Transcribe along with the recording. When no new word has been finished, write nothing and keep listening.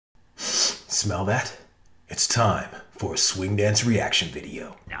Smell that? It's time for a swing dance reaction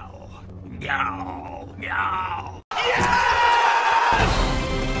video. No. No. No.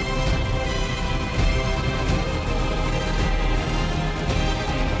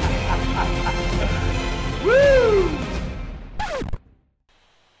 Woo!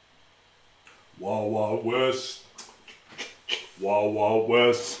 Wild Wild West. Wild Wild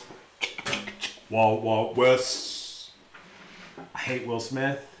West. Wild Wild West. I hate Will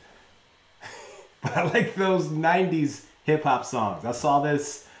Smith, but I like those 90s hip-hop songs. I saw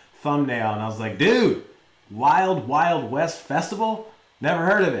this thumbnail and I was like, dude, Wild Wild West Festival? Never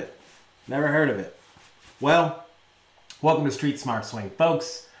heard of it. Never heard of it. Well, welcome to Street Smart Swing,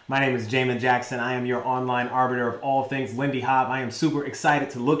 folks. My name is Jamin Jackson. I am your online arbiter of all things Lindy Hop. I am super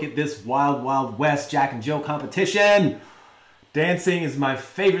excited to look at this Wild Wild West Jack and Jill competition. Dancing is my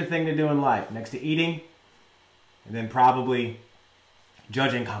favorite thing to do in life, next to eating, and then probably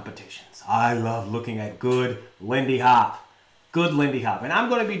judging competitions. I love looking at good Lindy Hop. Good Lindy Hop. And I'm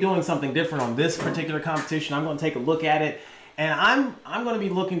going to be doing something different on this particular competition. I'm going to take a look at it, and I'm going to be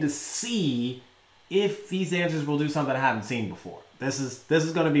looking to see if these dancers will do something I haven't seen before. This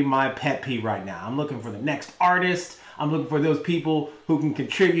is going to be my pet peeve right now. I'm looking for the next artist. I'm looking for those people who can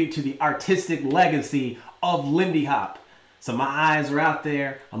contribute to the artistic legacy of Lindy Hop. So my eyes are out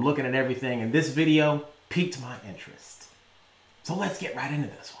there. I'm looking at everything, and this video piqued my interest. So let's get right into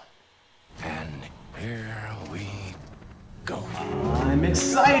this one. And here we go. I'm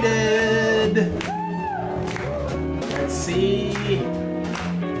excited. Let's see.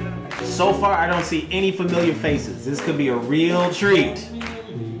 So far, I don't see any familiar faces. This could be a real treat.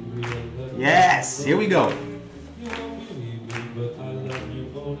 Yes, here we go.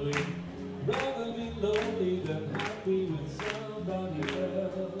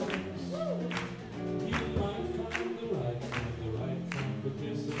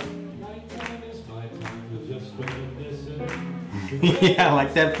 Yeah,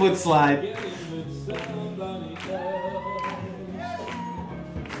 like that foot slide.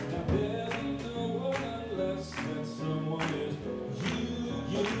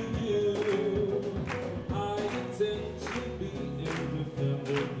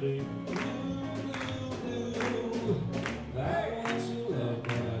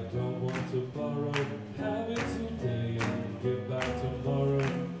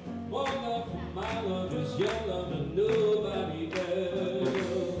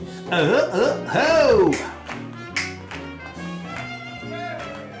 Ho!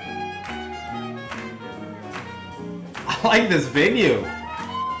 I like this venue.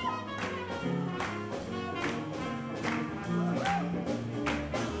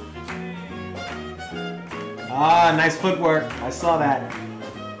 Ah, nice footwork. I saw that.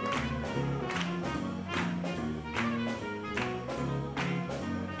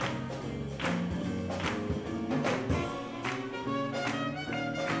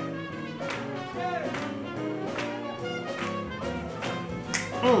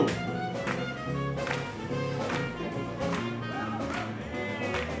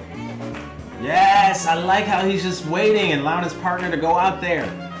 Yes, I like how he's just waiting and allowing his partner to go out there.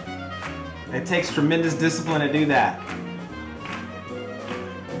 It takes tremendous discipline to do that.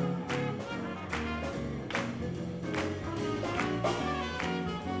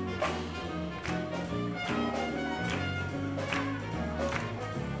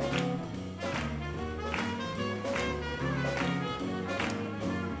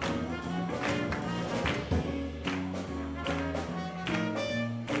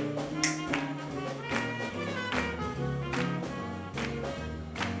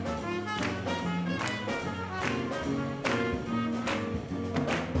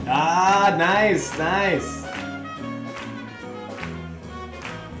 Ah, nice, nice.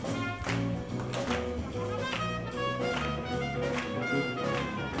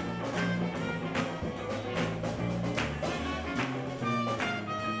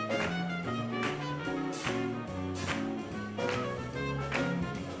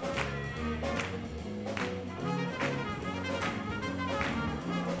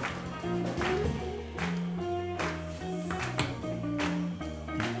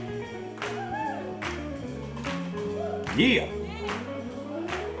 Yeah.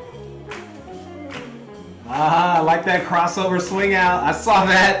 Ah, I like that crossover swing out. I saw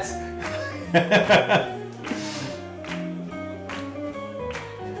that.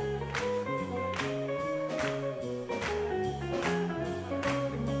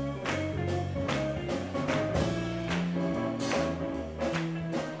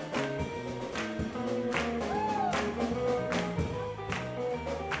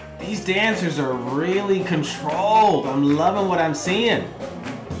 These dancers are really controlled. I'm loving what I'm seeing.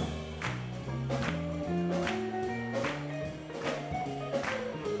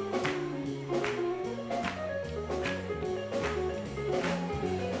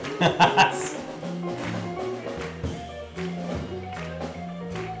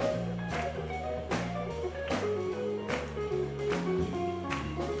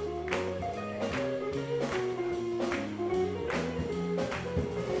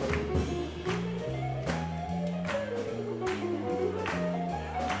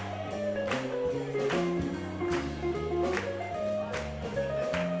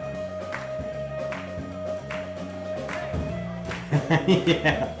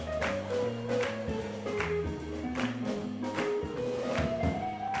 Yeah.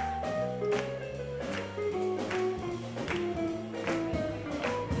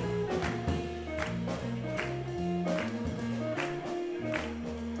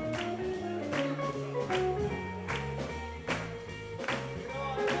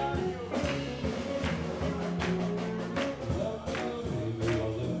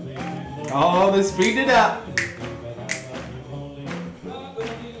 Oh, they speed it up.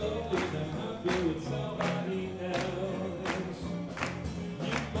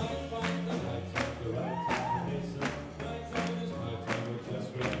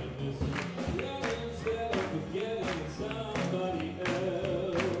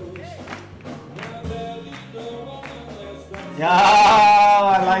 Oh,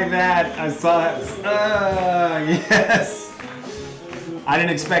 I like that. I saw it. Yes. I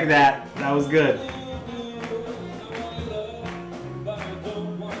didn't expect that. That was good.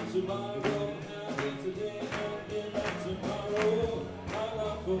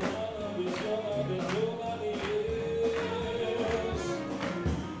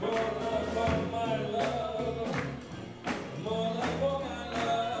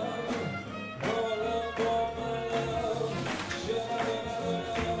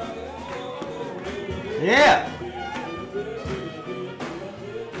 Yeah.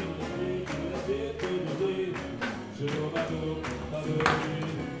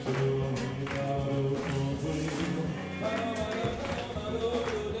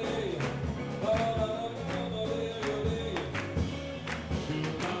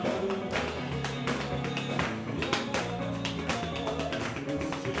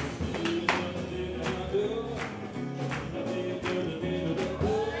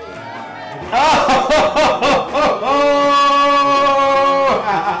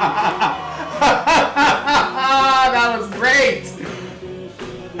 That was great.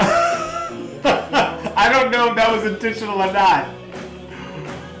 I don't know if that was intentional or not,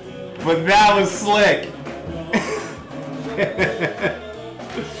 but that was slick.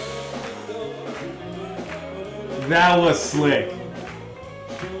 That was slick.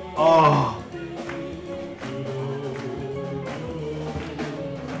 Oh.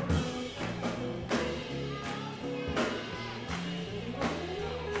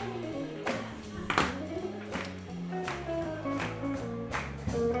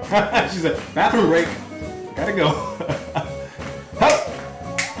 She's like, bathroom break. Gotta go.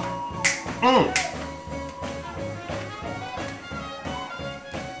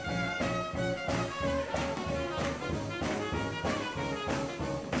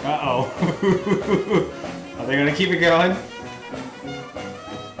 Uh-oh. Are they gonna keep it going?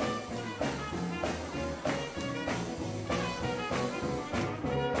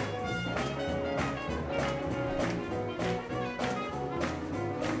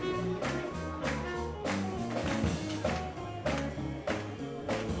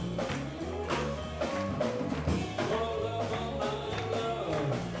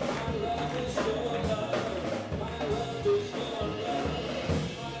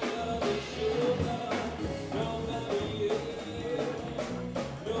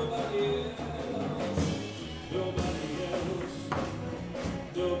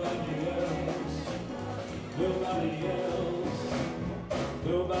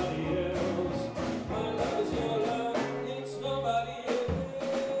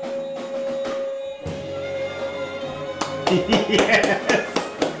 Yes!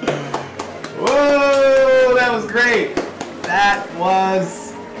 Whoa, that was great. That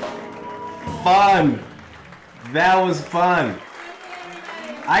was fun. That was fun.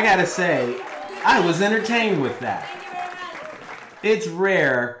 I gotta say, I was entertained with that. It's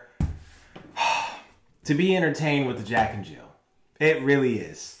rare to be entertained with the Jack and Jill. It really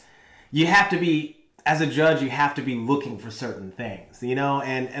is. You have to be, as a judge, you have to be looking for certain things, you know,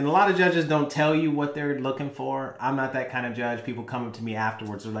 and a lot of judges don't tell you what they're looking for. I'm not that kind of judge. People come up to me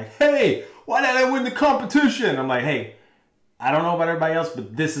afterwards, they're like, hey, why did I win the competition? I'm like, hey, I don't know about everybody else,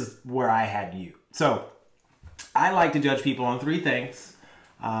 but this is where I had you. So I like to judge people on three things.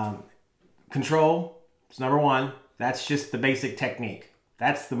 Control is number one. That's just the basic technique.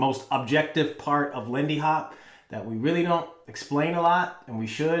 That's the most objective part of Lindy Hop. that we really don't explain a lot, and we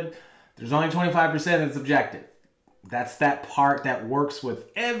should. There's only 25% that's objective. That's that part that works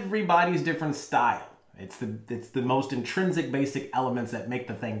with everybody's different style. It's the most intrinsic basic elements that make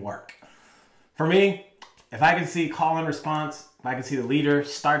the thing work. For me, if I can see call and response, if I can see the leader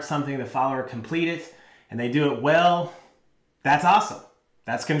start something, the follower complete it, and they do it well, that's awesome.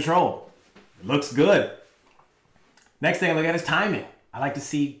 That's control. It looks good. Next thing I look at is timing. I like to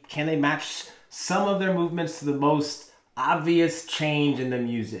see, can they match some of their movements to the most obvious change in the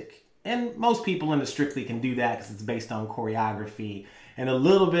music? And most people in the Strictly can do that because it's based on choreography and a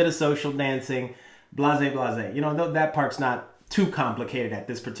little bit of social dancing, blase, blase. You know, that part's not too complicated at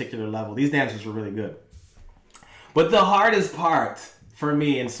this particular level. These dancers were really good. But the hardest part for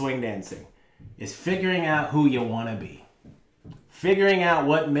me in swing dancing is figuring out who you want to be. Figuring out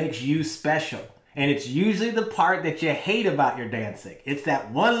what makes you special. And it's usually the part that you hate about your dancing. It's that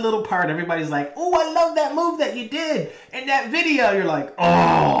one little part everybody's like, oh, I love that move that you did in that video. You're like,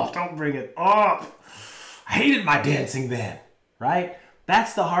 oh, don't bring it up. I hated my dancing then, right?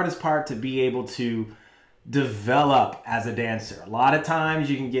 That's the hardest part to be able to develop as a dancer. A lot of times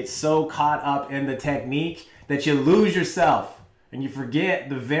you can get so caught up in the technique that you lose yourself and you forget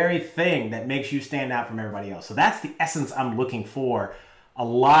the very thing that makes you stand out from everybody else. So that's the essence I'm looking for. A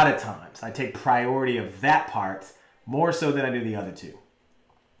lot of times I take priority of that part more so than I do the other two.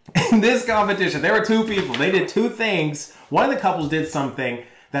 In this competition, there were two people. They did two things. One of the couples did something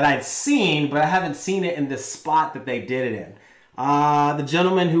that I'd seen, but I haven't seen it in the spot that they did it in. The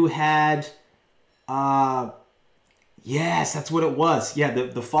gentleman who had, yes, that's what it was. Yeah,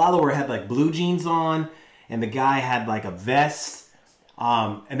 the follower had like blue jeans on and the guy had like a vest.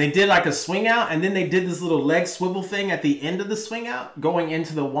 And they did like a swing out, and then they did this little leg swivel thing at the end of the swing out going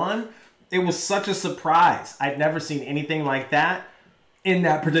into the one. It was such a surprise. I'd never seen anything like that in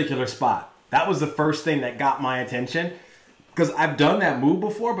that particular spot. That was the first thing that got my attention because I've done that move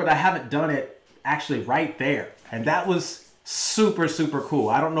before, but I haven't done it actually right there. And that was super, super cool.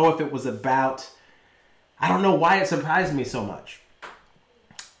 I don't know if it was about, I don't know why it surprised me so much.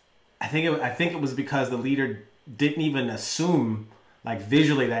 I think it was because the leader didn't even assume like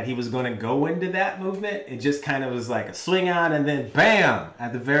visually that he was going to go into that movement. It just kind of was like a swing out and then bam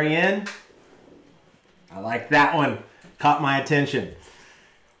at the very end. I like that one. Caught my attention.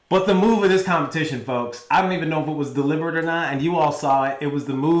 But the move of this competition, folks, I don't even know if it was deliberate or not, and you all saw it. It was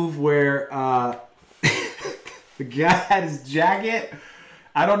the move where the guy had his jacket.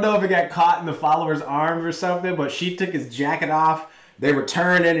 I don't know if it got caught in the follower's arms or something, but she took his jacket off. They were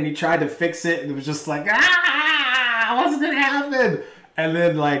turning and he tried to fix it, and it was just like, what's gonna happen? And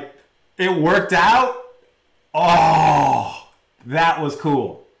then like it worked out. Oh, that was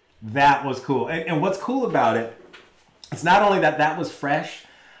cool. That was cool. And what's cool about it, it's not only that that was fresh.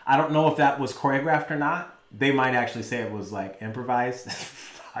 I don't know if that was choreographed or not. They might actually say it was like improvised.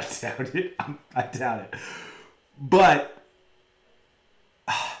 I doubt it. I doubt it. But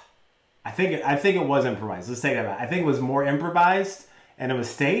I think it was improvised. Let's take that back. I think it was more improvised and a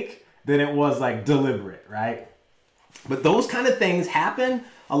mistake than it was like deliberate, right? But those kind of things happen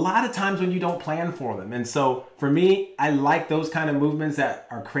a lot of times when you don't plan for them. And so for me, I like those kind of movements that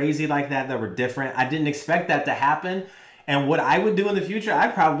are crazy like that were different. I didn't expect that to happen. And what I would do in the future,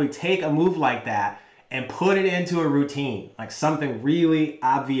 I'd probably take a move like that and put it into a routine, like something really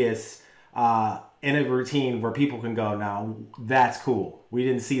obvious in a routine where people can go, now that's cool. We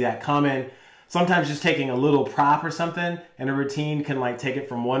didn't see that coming. Sometimes just taking a little prop or something in a routine can like take it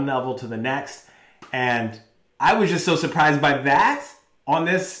from one level to the next. And I was just so surprised by that on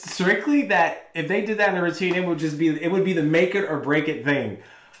this Strictly that if they did that in a routine, it would be the make it or break it thing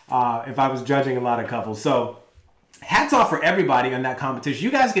if I was judging a lot of couples. So hats off for everybody on that competition.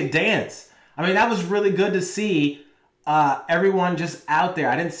 You guys could dance. I mean, that was really good to see everyone just out there.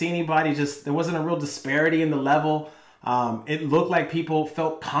 I didn't see anybody there wasn't a real disparity in the level. It looked like people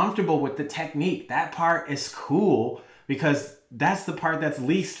felt comfortable with the technique. That part is cool because that's the part that's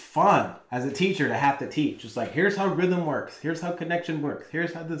least fun as a teacher to have to teach. Just like, here's how rhythm works. Here's how connection works.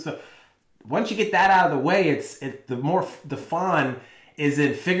 Here's how this. Once you get that out of the way, the fun is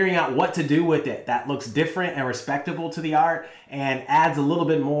in figuring out what to do with it that looks different and respectable to the art and adds a little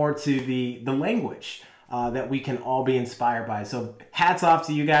bit more to the language that we can all be inspired by. So hats off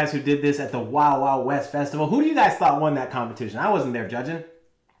to you guys who did this at the Wild Wild West Festival. Who do you guys thought won that competition? I wasn't there judging.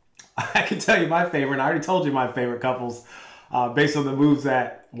 I can tell you my favorite, and I already told you my favorite couples based on the moves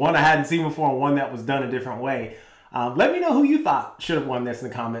that one I hadn't seen before and one that was done a different way. Let me know who you thought should have won this in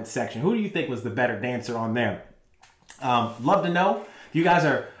the comments section. Who do you think was the better dancer on there? Love to know. If you guys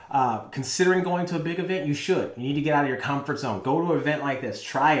are considering going to a big event, you should. You need to get out of your comfort zone. Go to an event like this.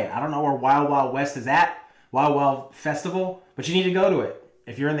 Try it. I don't know where Wild Wild West is at, Wild Wild Festival, but you need to go to it.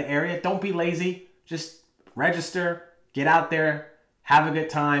 If you're in the area, don't be lazy. Just register, get out there, have a good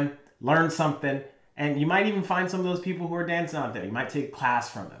time, learn something, and you might even find some of those people who are dancing out there. You might take class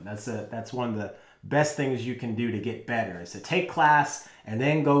from them. That's one of the best things you can do to get better, is to take class and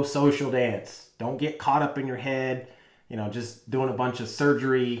then go social dance. Don't get caught up in your head, just doing a bunch of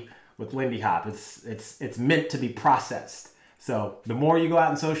surgery with Lindy Hop. It's meant to be processed. So the more you go out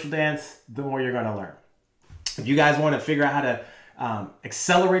and social dance, the more you're going to learn. If you guys want to figure out how to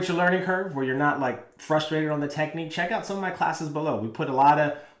accelerate your learning curve, where you're not like frustrated on the technique, check out some of my classes below. We put a lot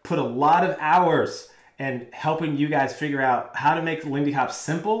of hours in helping you guys figure out how to make Lindy Hop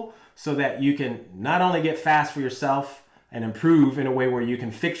simple, so that you can not only get fast for yourself and improve in a way where you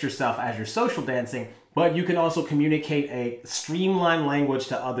can fix yourself as you're social dancing, but you can also communicate a streamlined language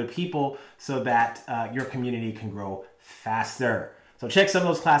to other people so that your community can grow faster. So check some of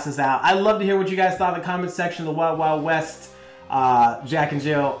those classes out. I'd love to hear what you guys thought in the comment section of the Wild Wild West. Jack and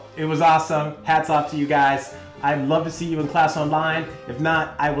Jill, it was awesome. Hats off to you guys. I'd love to see you in class online. If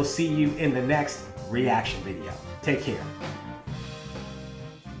not, I will see you in the next reaction video. Take care.